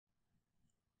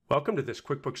Welcome to this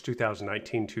QuickBooks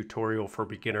 2019 tutorial for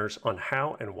beginners on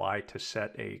how and why to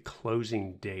set a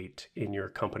closing date in your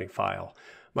company file.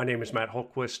 My name is Matt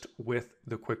Holquist with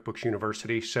the QuickBooks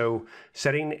University. So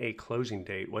setting a closing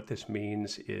date, what this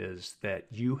means is that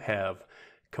you have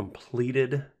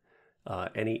completed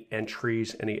any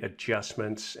entries, any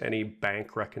adjustments, any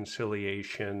bank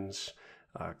reconciliations,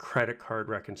 credit card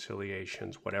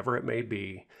reconciliations, whatever it may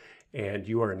be, and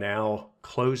you are now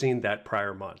closing that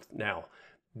prior month. Now,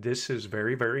 this is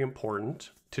very, very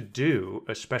important to do,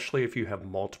 especially if you have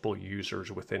multiple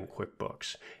users within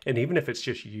QuickBooks. And even if it's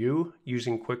just you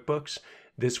using QuickBooks,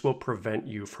 this will prevent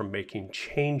you from making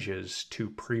changes to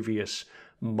previous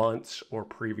months or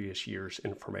previous years'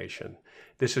 information.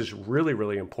 This is really,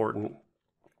 really important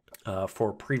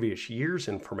for previous years'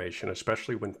 information,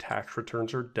 especially when tax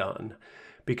returns are done,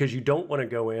 because you don't want to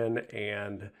go in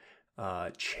and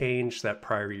change that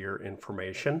prior year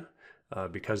information.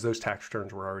 Because those tax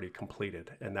returns were already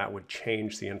completed, and that would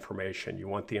change the information. You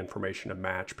want the information to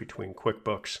match between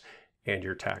QuickBooks and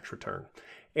your tax return.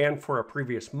 And for a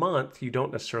previous month, you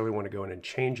don't necessarily want to go in and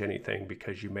change anything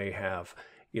because you may have,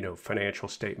 financial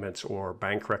statements or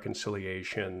bank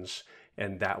reconciliations,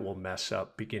 and that will mess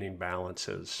up beginning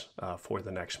balances for the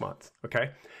next month.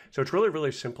 Okay, so it's really,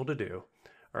 really simple to do.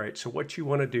 All right, so what you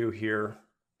want to do here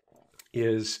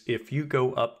is if you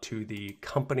go up to the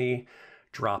company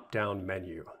drop-down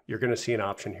menu, you're going to see an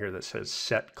option here that says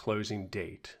set closing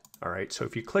date. All right, so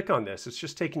if you click on this, it's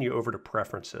just taking you over to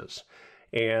preferences.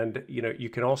 And you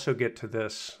can also get to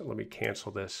this, let me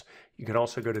cancel this. You can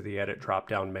also go to the edit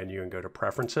drop-down menu and go to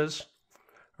preferences.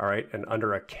 All right, and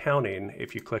under accounting,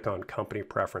 if you click on company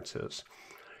preferences,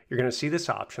 you're going to see this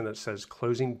option that says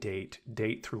closing date,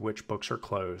 date through which books are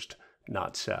closed,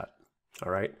 not set.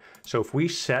 All right, so if we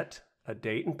set a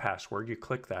date and password, you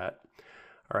click that.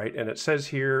 All right, and it says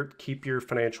here, keep your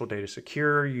financial data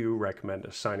secure. You recommend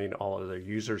assigning all other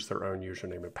users their own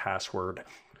username and password.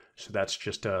 So that's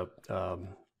just you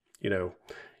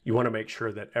want to make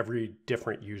sure that every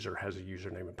different user has a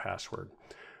username and password.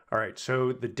 All right,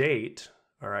 so the date,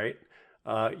 all right,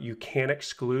 you can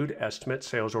exclude estimate,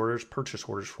 sales orders, purchase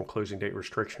orders from closing date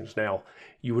restrictions. Now,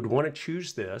 you would want to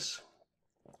choose this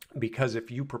because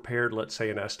if you prepared, let's say,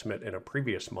 an estimate in a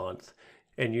previous month,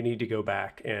 and you need to go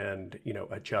back and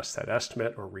adjust that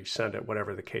estimate or resend it,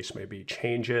 whatever the case may be,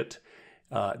 change it.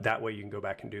 That way you can go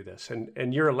back and do this.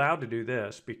 And you're allowed to do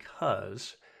this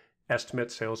because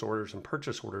estimates, sales orders, and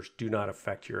purchase orders do not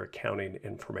affect your accounting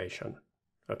information.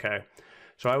 Okay,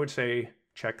 so I would say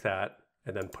check that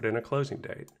and then put in a closing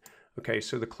date. Okay,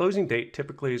 so the closing date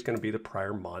typically is going to be the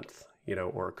prior month,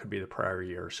 or it could be the prior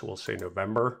year. So we'll say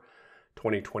November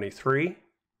 2023.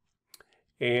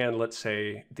 And let's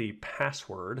say the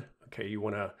password, okay, you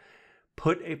want to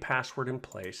put a password in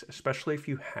place, especially if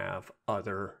you have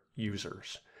other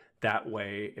users. That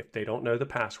way, if they don't know the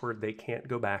password, they can't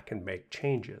go back and make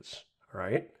changes, all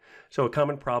right? So a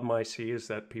common problem I see is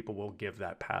that people will give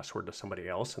that password to somebody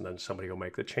else and then somebody will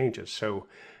make the changes. So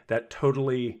that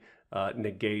totally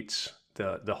negates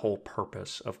the whole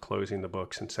purpose of closing the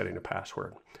books and setting a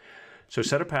password. So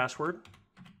set a password,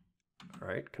 all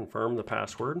right, confirm the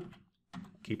password.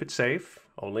 Keep it safe,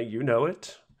 only you know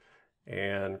it,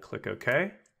 and click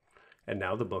OK. And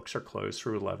now the books are closed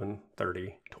through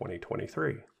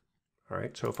 11/30/2023. All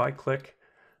right, so if I click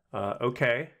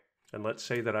OK, and let's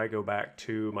say that I go back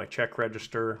to my check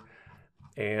register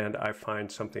and I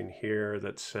find something here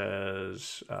that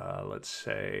says, let's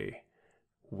say,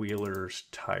 Wheeler's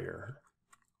Tire.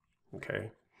 Okay,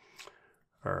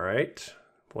 all right,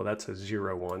 well, that's a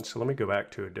 01, so let me go back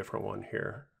to a different one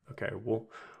here. Okay,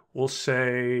 we'll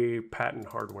say Patent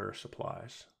Hardware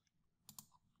Supplies,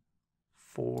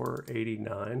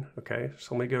 489. Okay,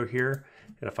 so let me go here,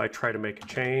 and if I try to make a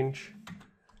change,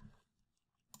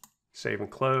 save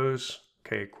and close.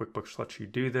 Okay, QuickBooks lets you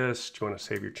do this. Do you want to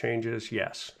save your changes?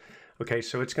 Yes. Okay,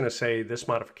 so it's going to say this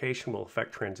modification will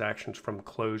affect transactions from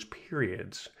closed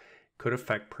periods. Could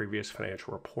affect previous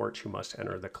financial reports. You must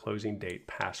enter the closing date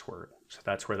password. So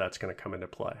that's where that's going to come into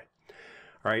play.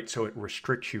 All right, so it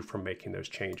restricts you from making those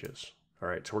changes. All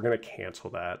right, so we're going to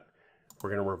cancel that. We're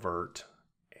going to revert.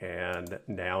 And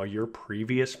now your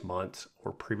previous month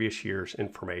or previous year's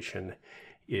information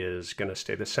is going to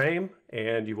stay the same,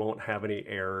 and you won't have any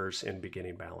errors in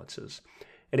beginning balances.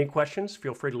 Any questions,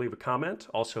 feel free to leave a comment.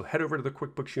 Also, head over to the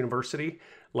QuickBooks University.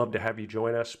 Love to have you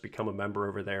join us, become a member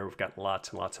over there. We've got lots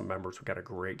and lots of members. We've got a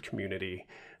great community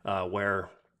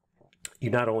where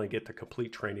you not only get the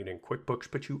complete training in QuickBooks,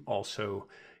 but you also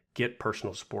get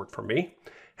personal support from me.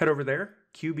 Head over there,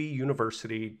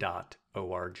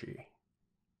 qbuniversity.org.